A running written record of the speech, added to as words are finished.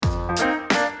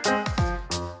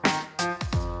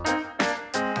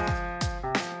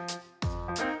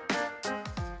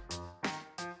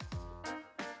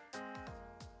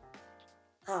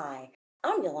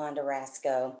I'm Yolanda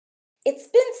Rasco. It's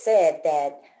been said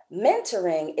that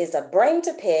mentoring is a brain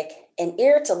to pick, an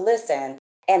ear to listen,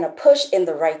 and a push in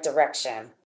the right direction.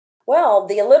 Well,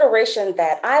 the alliteration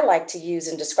that I like to use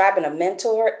in describing a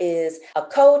mentor is a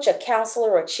coach, a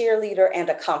counselor, a cheerleader, and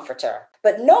a comforter.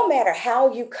 But no matter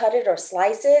how you cut it or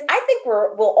slice it, I think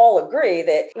we'll all agree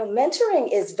that mentoring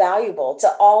is valuable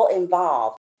to all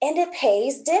involved. And it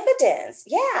pays dividends.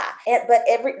 Yeah. But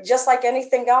just like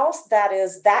anything else that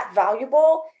is that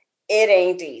valuable, it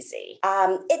ain't easy.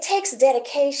 It takes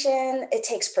dedication, it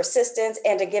takes persistence,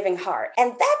 and a giving heart.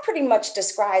 And that pretty much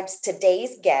describes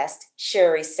today's guest,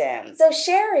 Sherry Sims. So,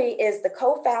 Sherry is the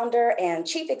co founder and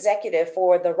chief executive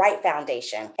for the Right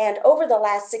Foundation. And over the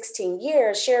last 16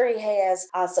 years, Sherry has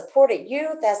supported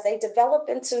youth as they develop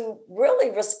into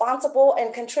really responsible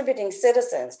and contributing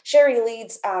citizens. Sherry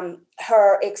leads lends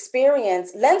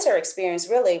her experience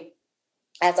really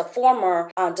as a former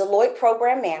Deloitte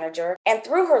program manager. And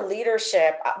through her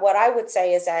leadership, what I would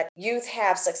say is that youth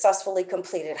have successfully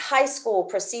completed high school,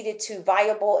 proceeded to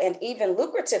viable and even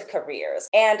lucrative careers,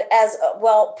 and as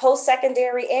well,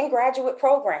 post-secondary and graduate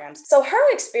programs. So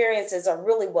her experiences are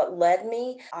really what led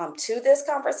me to this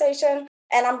conversation.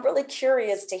 And I'm really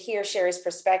curious to hear Sherry's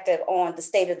perspective on the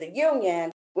State of the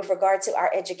Union with regard to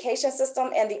our education system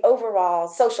and the overall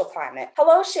social climate.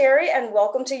 Hello, Sherry, and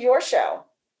welcome to your show.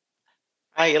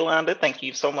 Hi, Yolanda. Thank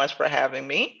you so much for having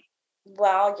me.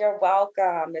 Well, you're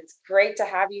welcome. It's great to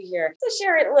have you here. So,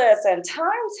 Sherry, listen,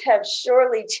 times have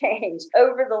surely changed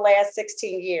over the last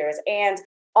 16 years. And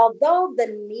although the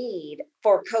need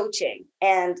for coaching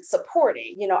and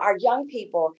supporting, our young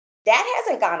people, that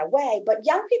hasn't gone away, but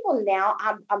young people now,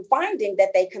 I'm finding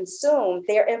that they consume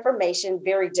their information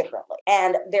very differently.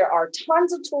 And there are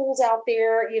tons of tools out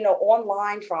there,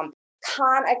 online from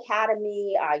Khan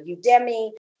Academy,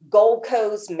 Udemy, Gold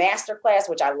Coast Masterclass,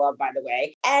 which I love, by the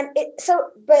way.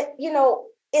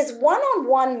 Is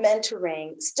one-on-one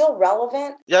mentoring still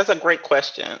relevant? That's a great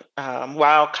question.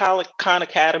 While Khan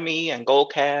Academy and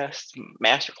Goldcast,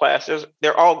 Masterclass,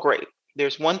 they're all great.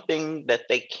 There's one thing that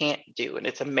they can't do, and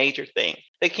it's a major thing.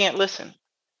 They can't listen.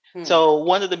 So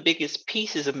one of the biggest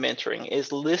pieces of mentoring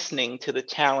is listening to the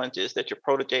challenges that your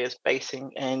protege is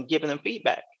facing and giving them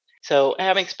feedback. So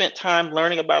having spent time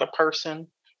learning about a person,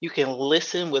 you can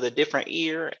listen with a different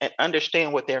ear and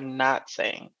understand what they're not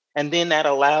saying. And then that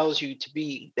allows you to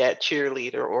be that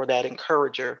cheerleader or that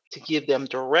encourager to give them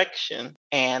direction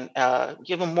and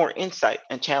give them more insight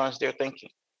and challenge their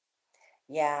thinking.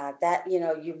 Yeah,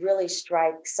 you really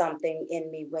strike something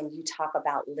in me when you talk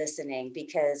about listening,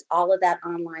 because all of that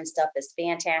online stuff is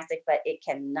fantastic, but it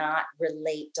cannot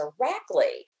relate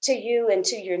directly to you and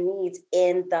to your needs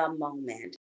in the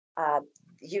moment.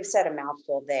 You've said a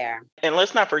mouthful there. And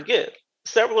let's not forget,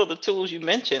 several of the tools you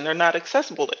mentioned are not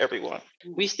accessible to everyone.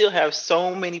 We still have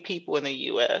so many people in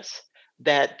the US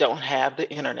that don't have the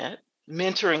internet.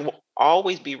 Mentoring will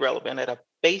always be relevant at a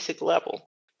basic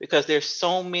level because there's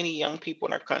so many young people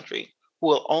in our country who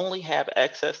will only have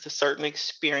access to certain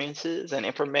experiences and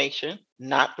information,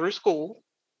 not through school,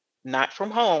 not from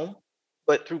home,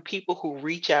 but through people who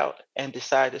reach out and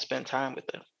decide to spend time with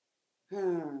them.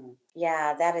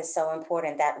 Yeah, that is so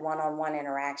important, that one-on-one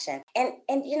interaction. And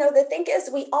the thing is,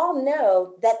 we all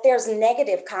know that there's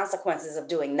negative consequences of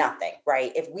doing nothing,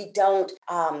 right? If we don't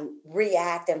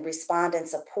react and respond and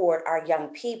support our young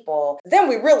people, then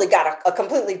we really got a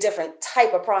completely different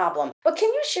type of problem. But can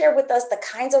you share with us the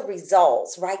kinds of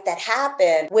results, right, that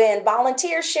happen when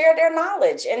volunteers share their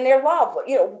knowledge and their love?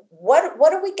 What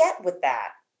do we get with that?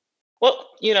 Well,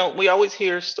 we always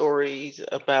hear stories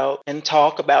about and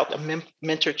talk about the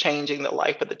mentor changing the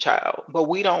life of the child, but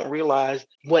we don't realize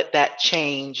what that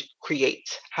change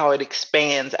creates, how it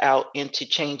expands out into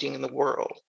changing in the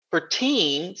world. For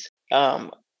teens,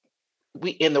 we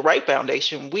in the Right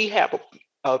Foundation, we have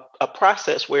a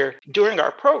process where during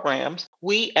our programs,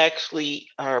 we actually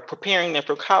are preparing them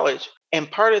for college. And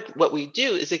part of what we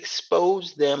do is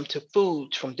expose them to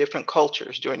foods from different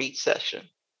cultures during each session.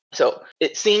 So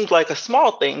it seems like a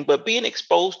small thing, but being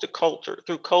exposed to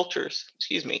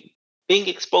being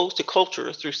exposed to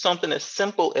cultures through something as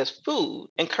simple as food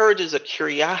encourages a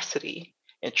curiosity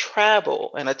and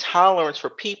travel and a tolerance for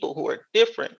people who are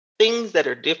different, things that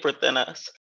are different than us.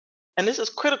 And this is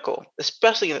critical,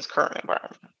 especially in this current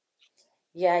environment.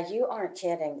 Yeah, you aren't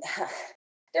kidding.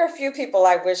 There are a few people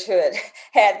I wish who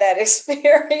had that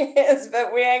experience,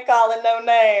 but we ain't calling no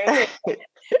names.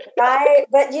 Right.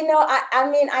 But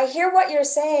I hear what you're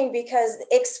saying, because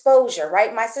exposure,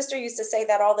 right? My sister used to say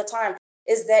that all the time,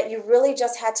 is that you really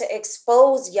just had to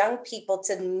expose young people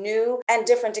to new and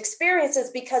different experiences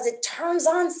because it turns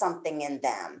on something in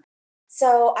them.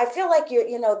 So I feel like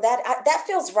that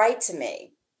feels right to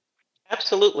me.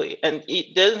 Absolutely. And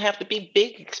it doesn't have to be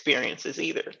big experiences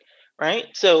either, right?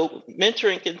 So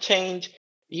mentoring can change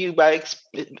you by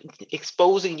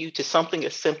exposing you to something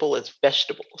as simple as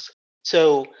vegetables.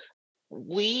 So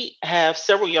we have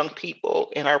several young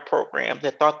people in our program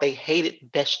that thought they hated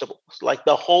vegetables, like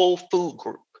the whole food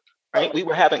group, right? Oh, We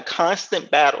were having constant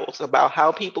battles about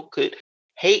how people could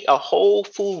hate a whole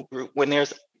food group when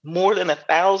there's more than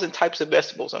 1,000 types of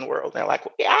vegetables in the world. They're like,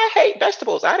 yeah, I hate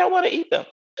vegetables. I don't want to eat them.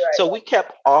 So right. we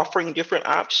kept offering different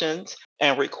options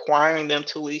and requiring them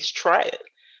to at least try it.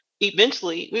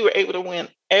 Eventually, we were able to win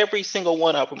every single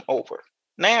one of them over.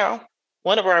 Now,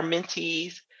 one of our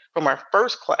mentees from our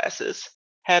first classes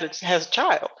has a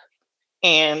child,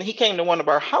 and he came to one of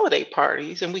our holiday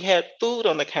parties, and we had food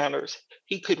on the counters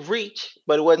he could reach,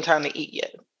 but it wasn't time to eat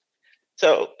yet.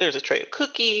 So there's a tray of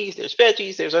cookies, there's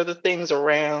veggies, there's other things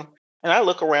around, and I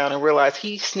look around and realize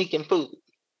he's sneaking food.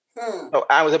 Hmm. So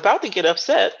I was about to get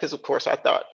upset because, of course, I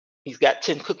thought he's got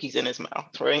 10 cookies in his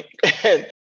mouth, right? And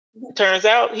it turns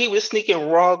out he was sneaking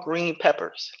raw green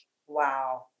peppers.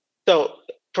 Wow. So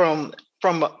from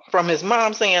his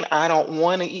mom saying, "I don't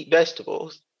want to eat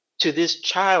vegetables," to this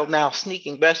child now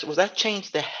sneaking vegetables, that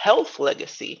changed the health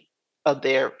legacy of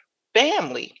their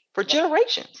family for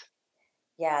generations.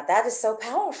 Yeah, that is so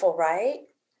powerful, right?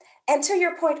 And to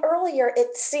your point earlier,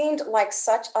 it seemed like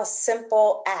such a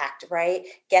simple act, right?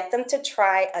 Get them to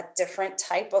try a different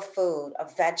type of food, a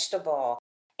vegetable,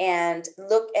 and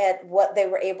look at what they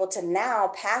were able to now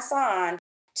pass on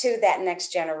to that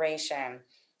next generation.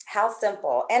 How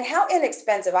simple and how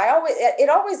inexpensive. It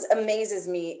always amazes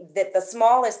me that the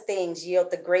smallest things yield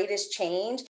the greatest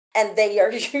change, and they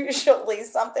are usually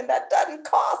something that doesn't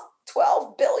cost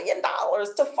 $12 billion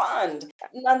to fund.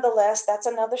 Nonetheless, that's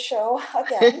another show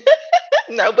again.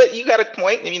 No, but you got a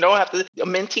point, and you don't have to. A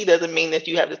mentee doesn't mean that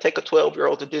you have to take a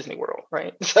 12-year-old to Disney World,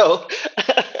 right? So,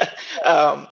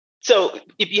 um, so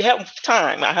if you have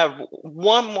time, I have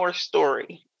one more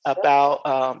story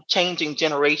about changing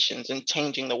generations and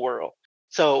changing the world.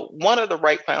 So, one of the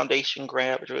Wright Foundation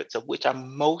graduates, of which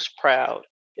I'm most proud,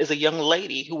 is a young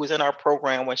lady who was in our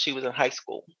program when she was in high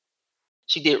school.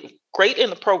 She did great in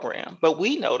the program, but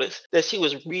we noticed that she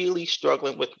was really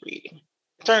struggling with reading.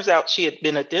 It turns out she had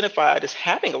been identified as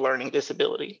having a learning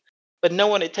disability, but no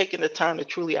one had taken the time to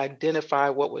truly identify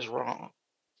what was wrong.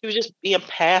 She was just being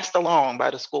passed along by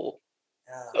the school.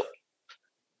 So Ugh.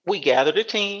 we gathered a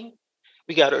team,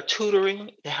 we got her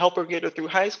tutoring to help her get her through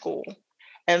high school,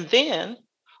 and then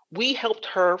we helped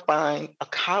her find a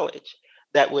college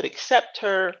that would accept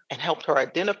her and helped her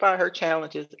identify her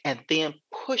challenges and then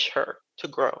push her to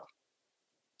grow.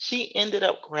 She ended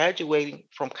up graduating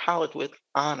from college with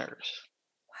honors.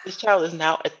 This child is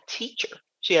now a teacher.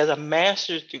 She has a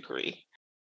master's degree,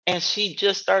 and she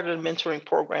just started a mentoring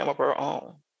program of her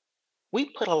own. We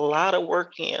put a lot of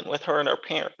work in with her and her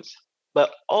parents,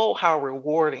 but oh, how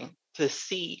rewarding to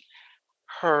see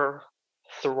her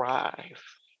thrive.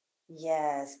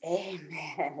 Yes,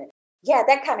 amen. Yeah,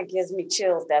 that kind of gives me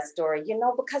chills, that story,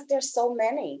 because there's so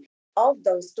many of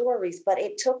those stories, but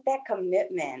it took that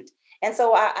commitment. And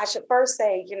so I should first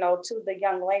say, to the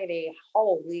young lady,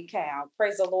 holy cow,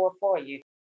 praise the Lord for you,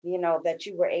 that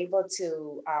you were able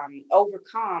to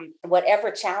overcome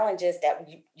whatever challenges that,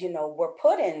 were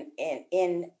put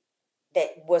in that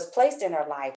was placed in her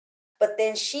life. But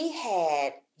then she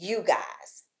had you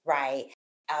guys, right?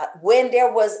 When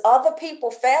there was other people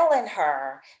failing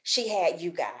her, she had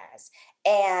you guys.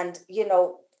 And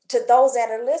to those that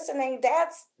are listening,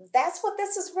 that's what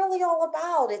this is really all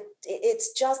about.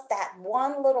 It's just that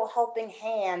one little helping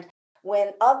hand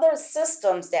when other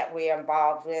systems that we're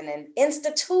involved in and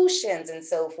institutions and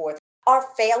so forth are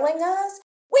failing us.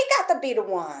 We got to be the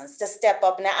ones to step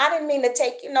up. Now, I didn't mean to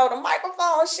take, the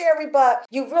microphone, Sherry, but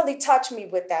you really touched me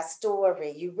with that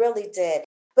story. You really did.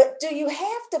 But do you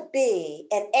have to be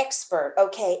an expert,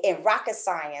 okay, in rocket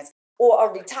science or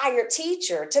a retired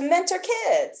teacher to mentor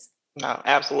kids? No,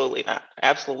 absolutely not.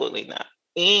 Absolutely not.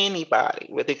 Anybody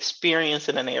with experience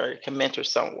in an area can mentor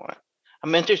someone. A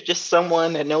mentor is just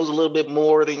someone that knows a little bit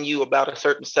more than you about a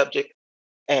certain subject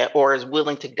or is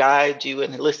willing to guide you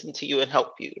and listen to you and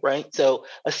help you, right? So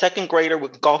a second grader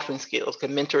with golfing skills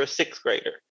can mentor a sixth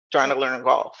grader trying to learn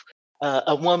golf. I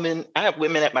have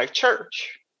women at my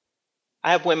church.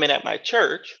 I have women at my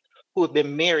church who have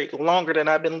been married longer than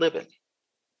I've been living.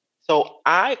 So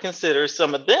I consider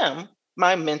some of them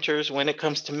my mentors when it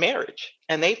comes to marriage,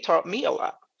 and they've taught me a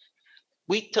lot.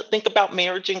 Think about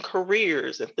marriage and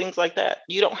careers and things like that.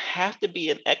 You don't have to be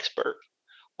an expert.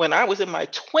 When I was in my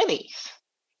 20s,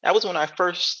 That was when I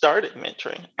first started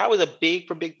mentoring. I was a big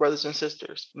for big brothers and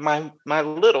sisters. My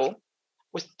little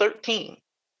was 13.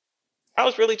 I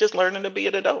was really just learning to be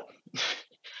an adult.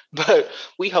 But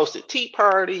we hosted tea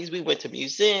parties, we went to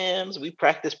museums, we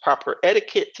practiced proper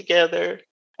etiquette together.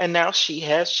 And now she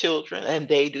has children and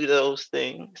they do those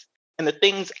things. And the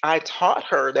things I taught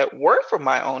her that were from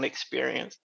my own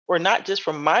experience were not just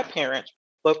from my parents,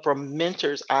 but from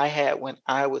mentors I had when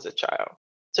I was a child.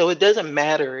 So it doesn't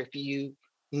matter if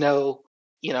know,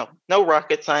 no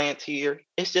rocket science here.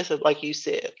 It's just like you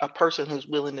said, a person who's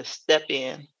willing to step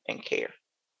in and care.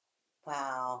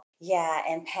 Wow. Yeah,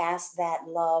 and pass that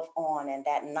love on and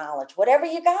that knowledge, whatever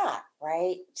you got,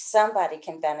 right? Somebody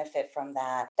can benefit from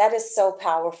that. That is so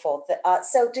powerful.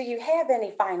 So, do you have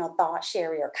any final thoughts,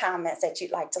 Sherry, or comments that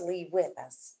you'd like to leave with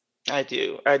us? I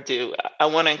do. I do. I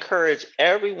want to encourage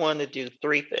everyone to do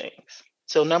three things.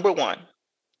 So, number one,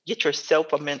 get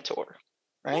yourself a mentor,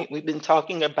 Mm. right? We've been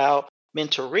talking about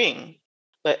mentoring,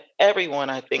 but everyone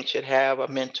I think should have a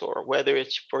mentor, whether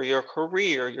it's for your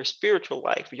career, your spiritual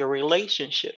life, your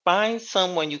relationship. Find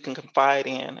someone you can confide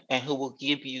in and who will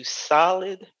give you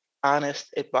solid, honest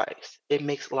advice. It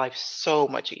makes life so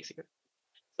much easier.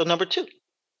 So, number two,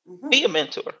 Mhm. be a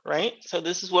mentor, right? So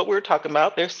this is what we're talking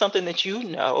about. There's something that you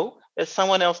know that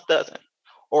someone else doesn't.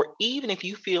 Or even if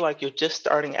you feel like you're just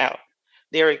starting out,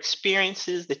 there are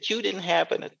experiences that you didn't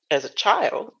have as a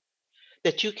child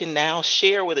that you can now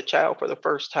share with a child for the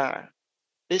first time.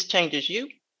 This changes you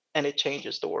and it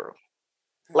changes the world.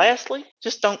 Mm. Lastly,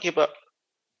 just don't give up.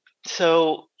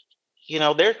 So,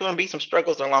 there's going to be some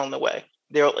struggles along the way.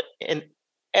 There'll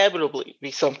inevitably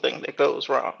be something that goes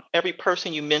wrong. Every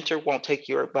person you mentor won't take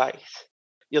your advice.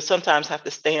 You'll sometimes have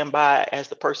to stand by as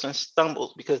the person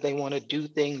stumbles because they want to do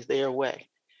things their way.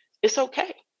 It's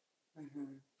okay.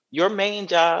 Mhm. Your main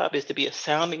job is to be a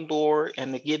sounding board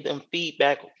and to give them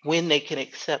feedback when they can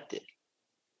accept it.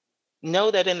 Know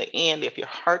that in the end, if your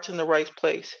heart's in the right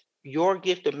place, your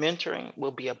gift of mentoring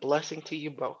will be a blessing to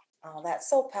you both. Oh, that's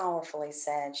so powerfully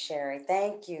said, Sherry.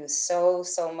 Thank you so,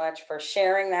 so much for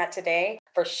sharing that today,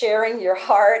 for sharing your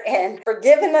heart, and for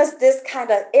giving us this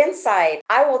kind of insight.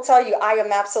 I will tell you, I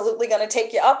am absolutely going to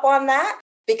take you up on that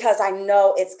because I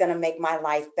know it's going to make my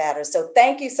life better. So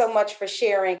thank you so much for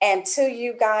sharing. And to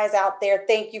you guys out there,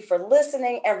 thank you for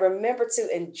listening. And remember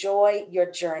to enjoy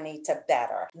your journey to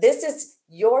better. This is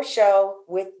your show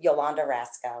with Yolanda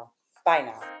Rasco. Bye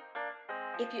now.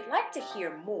 If you'd like to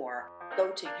hear more,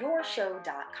 go to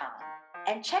yourshow.com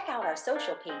and check out our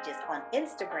social pages on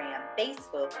Instagram,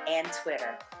 Facebook, and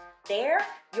Twitter. There,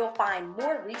 you'll find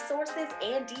more resources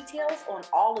and details on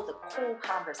all of the cool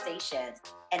conversations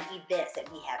and events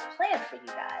that we have planned for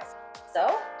you guys.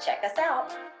 So, check us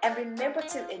out and remember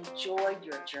to enjoy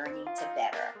your journey to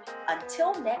better.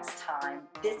 Until next time,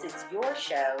 this is your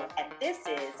show, and this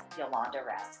is Yolanda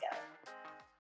Rasco.